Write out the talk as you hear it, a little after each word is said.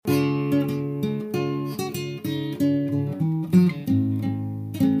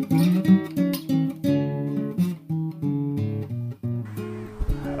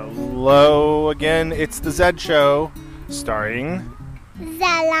again. It's the Zed Show, starring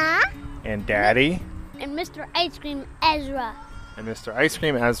Zella and Daddy and Mr. Ice Cream Ezra.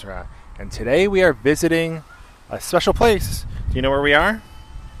 And today we are visiting a special place. Do you know where we are?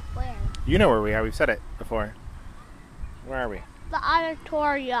 Where? You know where we are. We've said it before. Where are we? The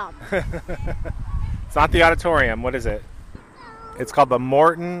auditorium. It's not the auditorium. What is it? It's called the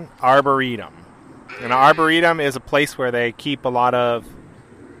Morton Arboretum. And an arboretum is a place where they keep a lot of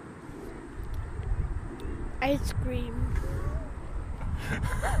Ice cream.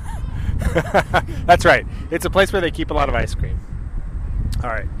 That's right. It's a place where they keep a lot of ice cream.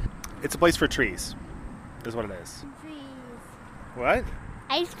 All right. It's a place for trees, is what it is. Trees. What?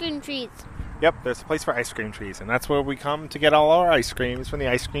 Ice cream trees. Yep, there's a place for ice cream trees, and that's where we come to get all our ice creams from the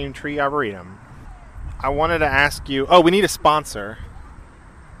Ice Cream Tree Arboretum. I wanted to ask you... Oh, we need a sponsor.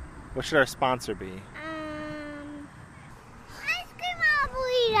 What should our sponsor be? Ice cream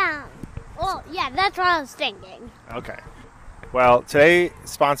arboretum. Well, yeah, that's what I was thinking. Okay. Well, today's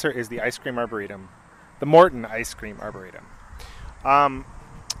sponsor is the Ice Cream Arboretum. The Morton Ice Cream Arboretum.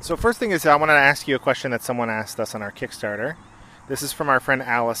 So first thing is I wanted to ask you a question that someone asked us on our Kickstarter. This is from our friend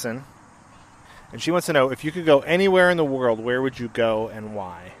Alison. And she wants to know, if you could go anywhere in the world, where would you go and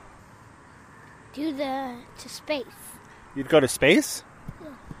why? To space. You'd go to space? Yeah.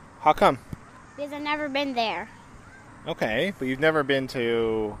 How come? Because I've never been there. Okay, but you've never been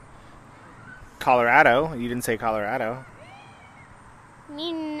to Colorado. You didn't say Colorado. I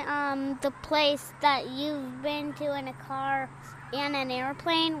mean, the place that you've been to in a car and an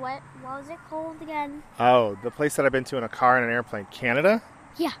airplane. What was it called again? Oh, the place that I've been to in a car and an airplane. Canada?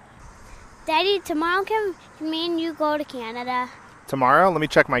 Yeah. Daddy, tomorrow can me and you go to Canada? Tomorrow? Let me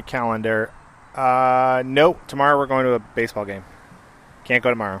check my calendar. Nope. Tomorrow we're going to a baseball game. Can't go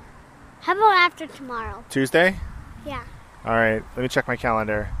tomorrow. How about after tomorrow? Tuesday? Yeah. All right. Let me check my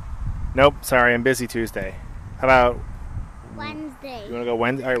calendar. Nope. Sorry, I'm busy Tuesday. How about Wednesday? You want to go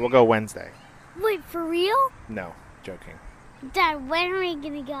Wednesday? All right, we'll go Wednesday. Wait, for real? No, joking. Dad, when are we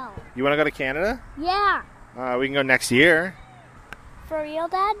gonna go? You want to go to Canada? Yeah. We can go next year. For real,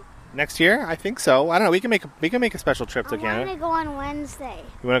 Dad? Next year? I think so. I don't know. We can make a special trip to Canada. I want to go on Wednesday.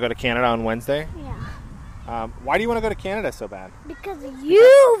 You want to go to Canada on Wednesday? Yeah. Why do you want to go to Canada so bad? Because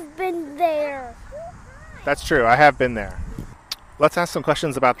you've been there. That's true. I have been there. Let's ask some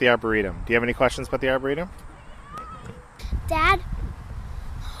questions about the Arboretum. Do you have any questions about the Arboretum? Dad,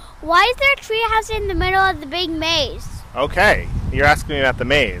 why is there a treehouse in the middle of the big maze? Okay. You're asking me about the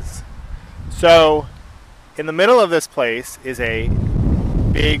maze. So, in the middle of this place is a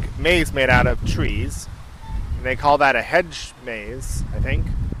big maze made out of trees. And they call that a hedge maze, I think.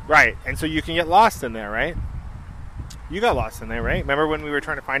 Right. And so you can get lost in there, right? You got lost in there, right? Remember when we were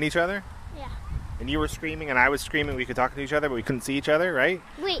trying to find each other? Yeah. And you were screaming and I was screaming. We could talk to each other, but we couldn't see each other, right?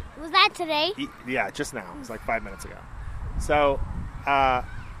 Wait, was that today? Yeah, just now. It was like 5 minutes ago. So, that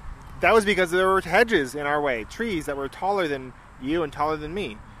was because there were hedges in our way. Trees that were taller than you and taller than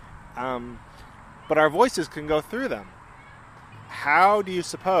me. But our voices can go through them. How do you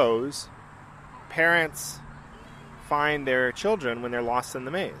suppose parents find their children when they're lost in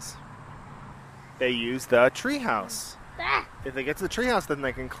the maze? They use the treehouse. If they get to the treehouse, then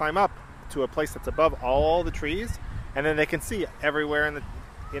they can climb up to a place that's above all the trees, and then they can see everywhere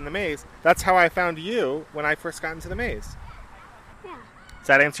in the maze. That's how I found you when I first got into the maze. Yeah. Does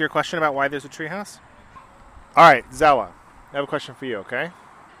that answer your question about why there's a treehouse? All right, Zella, I have a question for you, okay?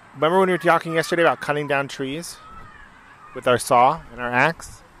 Remember when we were talking yesterday about cutting down trees with our saw and our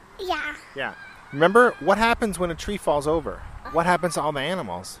axe? Yeah. Yeah. Remember, what happens when a tree falls over? What happens to all the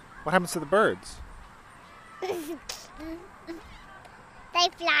animals? What happens to the birds? They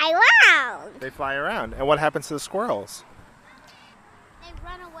fly around. They fly around. And what happens to the squirrels? They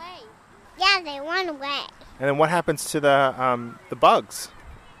run away. Yeah, they run away. And then what happens to the bugs?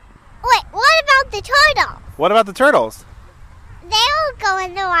 Wait, what about the turtle? What about the turtles? They'll go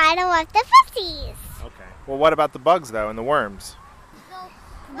in the water with the fishies. Okay. Well, what about the bugs, though, and the worms?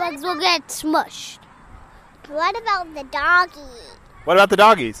 The bugs will get smushed. What about the doggies? What about the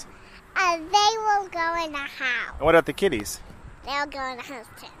doggies? They will go in the house. And what about the kitties? They'll go in the house,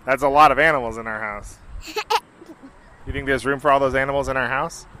 too. That's a lot of animals in our house. You think there's room for all those animals in our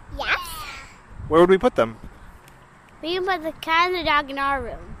house? Yes. Where would we put them? We can put the cat and the dog in our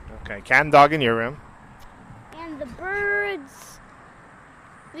room. Okay, cat and dog in your room. And the birds.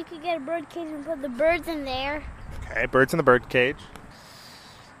 We could get a bird cage and put the birds in there. Okay, birds in the bird cage.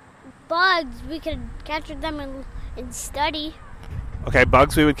 Bugs, we could capture them and study. Okay,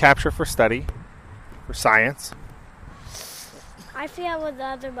 bugs we would capture for study, for science. I forget what the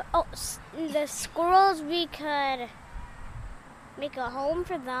other... the squirrels, we could make a home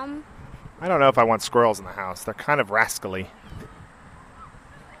for them. I don't know if I want squirrels in the house. They're kind of rascally.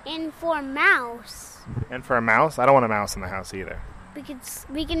 And for a mouse. And for a mouse? I don't want a mouse in the house either.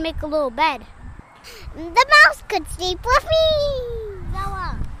 We can make a little bed. The mouse could sleep with me.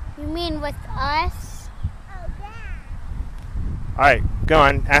 Noah. You mean with us? Oh, yeah. All right, go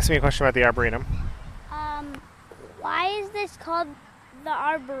on. Ask me a question about the Arboretum. Why is this called the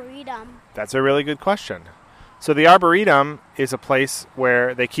Arboretum? That's a really good question. So the Arboretum is a place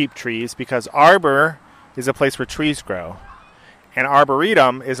where they keep trees because arbor is a place where trees grow. And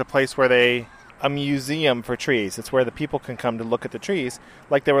Arboretum is a place where a museum for trees. It's where the people can come to look at the trees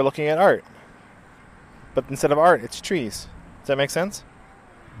like they were looking at art. But instead of art, it's trees. Does that make sense?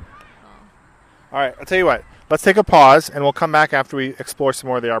 All right, I'll tell you what. Let's take a pause, and we'll come back after we explore some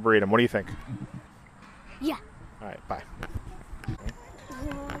more of the Arboretum. What do you think? Yeah. All right, bye.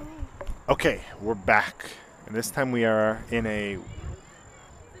 Okay, we're back. And this time we are in a...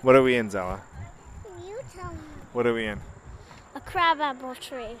 What are we in, Zella? You tell me. What are we in? A crabapple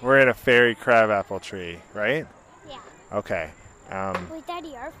tree. We're in a fairy crabapple tree, right? Yeah. Okay. Wait,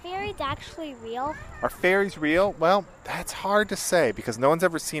 Daddy, are fairies actually real? Are fairies real? Well, that's hard to say because no one's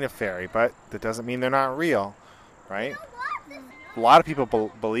ever seen a fairy, but that doesn't mean they're not real, right? A lot of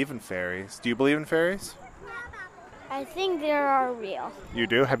people believe in fairies. Do you believe in fairies? I think they are real. You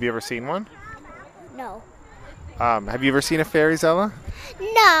do? Have you ever seen one? No. Have you ever seen a fairy, Zella?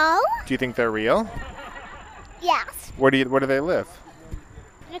 No. Do you think they're real? Yes. Where do they live?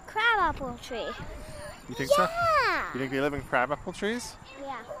 In a crabapple tree. You think so? Yeah. You think they live in crabapple trees?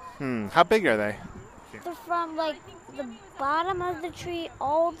 Yeah. How big are they? They're from like the bottom of the tree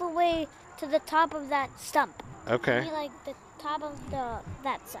all the way to the top of that stump. Okay. Maybe like the top of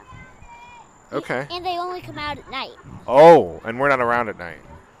that stump. Okay. And they only come out at night. Oh, and we're not around at night.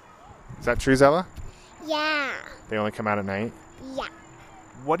 Is that true, Zella? Yeah. They only come out at night? Yeah.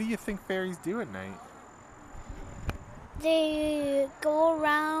 What do you think fairies do at night? They go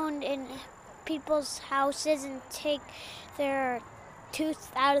around in people's houses and take their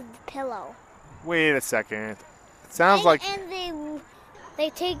tooth out of the pillow. Wait a second. It sounds like... And they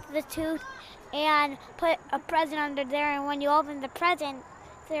take the tooth and put a present under there, and when you open the present,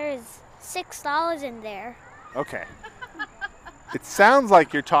 there's $6 in there. Okay. It sounds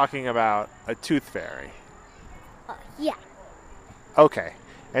like you're talking about a tooth fairy. Yeah. Okay.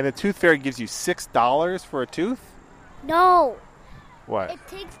 And the tooth fairy gives you $6 for a tooth? No. What? It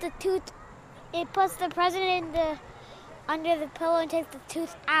takes the tooth, it puts the present under the pillow and takes the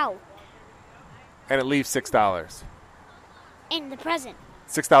tooth out. And it leaves $6. In the present.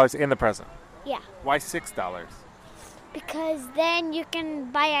 $6 in the present. Yeah. Why $6? Because then you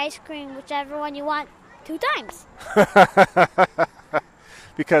can buy ice cream, whichever one you want, 2 times.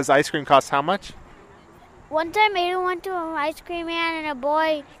 Because ice cream costs how much? One time Aiden went to an ice cream man and a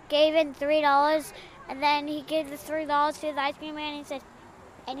boy gave in $3, and then he gave the $3 to the ice cream man and he said,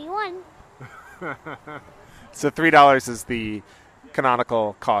 anyone? So $3 is the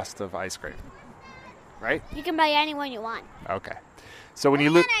canonical cost of ice cream, right? You can buy anyone you want. Okay. So when you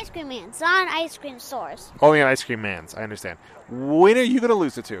Only look... on ice cream mans, not on ice cream stores. Only on ice cream mans, I understand. When are you going to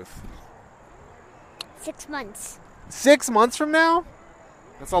lose a tooth? 6 months. 6 months from now?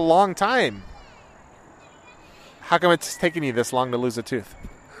 That's a long time. How come it's taking you this long to lose a tooth?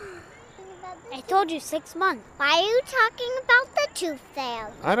 I told you 6 months. Why are you talking about the tooth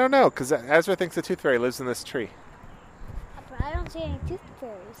fairy? I don't know, because Ezra thinks the tooth fairy lives in this tree. But I don't see any tooth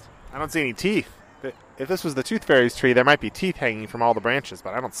fairies. I don't see any teeth. If this was the tooth fairy's tree, there might be teeth hanging from all the branches,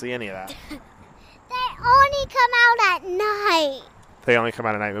 but I don't see any of that. They only come out at night. They only come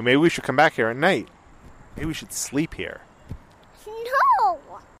out at night. Maybe we should come back here at night. Maybe we should sleep here. No.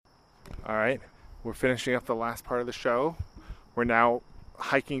 All right. We're finishing up the last part of the show. We're now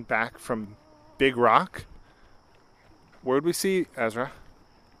hiking back from Big Rock. Where would we see, Ezra?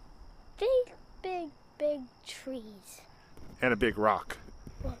 Big trees. And a big rock.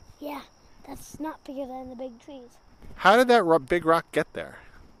 Well, yeah, that's not bigger than the big trees. How did that big rock get there?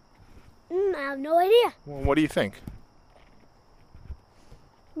 I have no idea. Well, what do you think?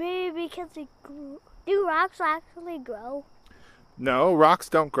 Maybe because they grew. Do rocks actually grow? No, rocks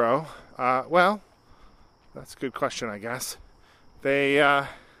don't grow. Well, that's a good question, I guess. They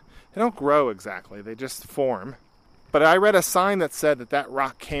don't grow exactly. They just form. But I read a sign that said that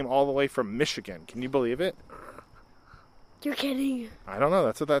rock came all the way from Michigan. Can you believe it? You're kidding. I don't know.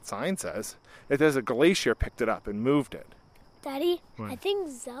 That's what that sign says. It says a glacier picked it up and moved it. Daddy, What? I think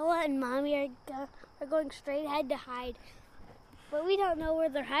Zella and Mommy are going straight ahead to hide. But we don't know where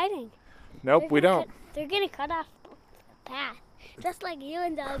they're hiding. Nope, we don't. They're going to cut off the path. Just like you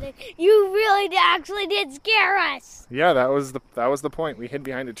and the other. You really actually did scare us. Yeah, that was the point. We hid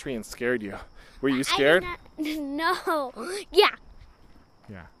behind a tree and scared you. Were you scared? No. Yeah.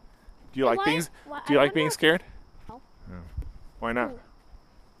 Yeah. Do you like being scared? No. Oh. Why not?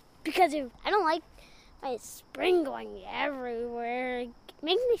 Because I don't like my spring going everywhere. It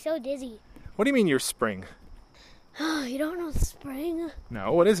makes me so dizzy. What do you mean your spring? You don't know spring?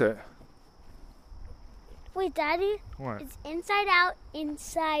 No, what is it? Wait, Daddy? What? It's inside out,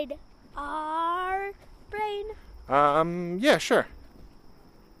 inside our brain. Yeah, sure.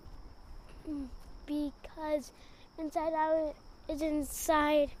 Because inside out is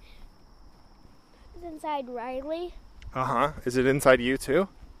inside Riley. Uh-huh. Is it inside you too?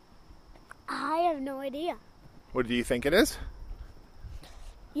 I have no idea. What do you think it is?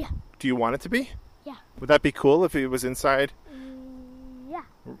 Yeah. Do you want it to be? Yeah. Would that be cool if it was inside Yeah.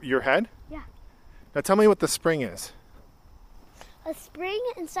 your head? Yeah. Now tell me what the spring is. A spring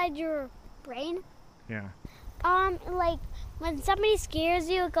inside your brain? Yeah. Like when somebody scares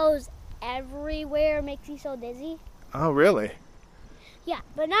you, it goes everywhere, makes you so dizzy. Oh, really? Yeah,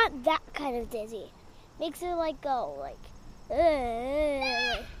 but not that kind of dizzy. Makes it like go like.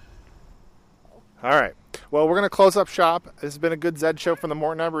 All right. Well, we're going to close up shop. This has been a good Zed show from the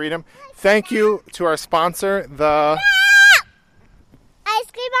Morton Arboretum. Thank you to our sponsor, the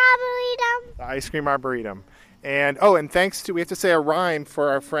Ice Cream Arboretum. Ice Cream Arboretum. And thanks to, we have to say a rhyme for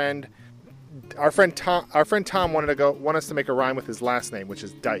our friend Tom. Our friend Tom want us to make a rhyme with his last name, which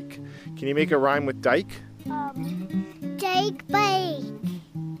is Dyke. Can you make a rhyme with Dyke? Dyke bike.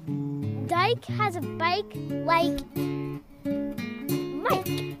 Dyke has a bike like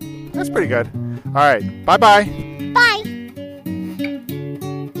Mike. That's pretty good. All right. Bye-bye.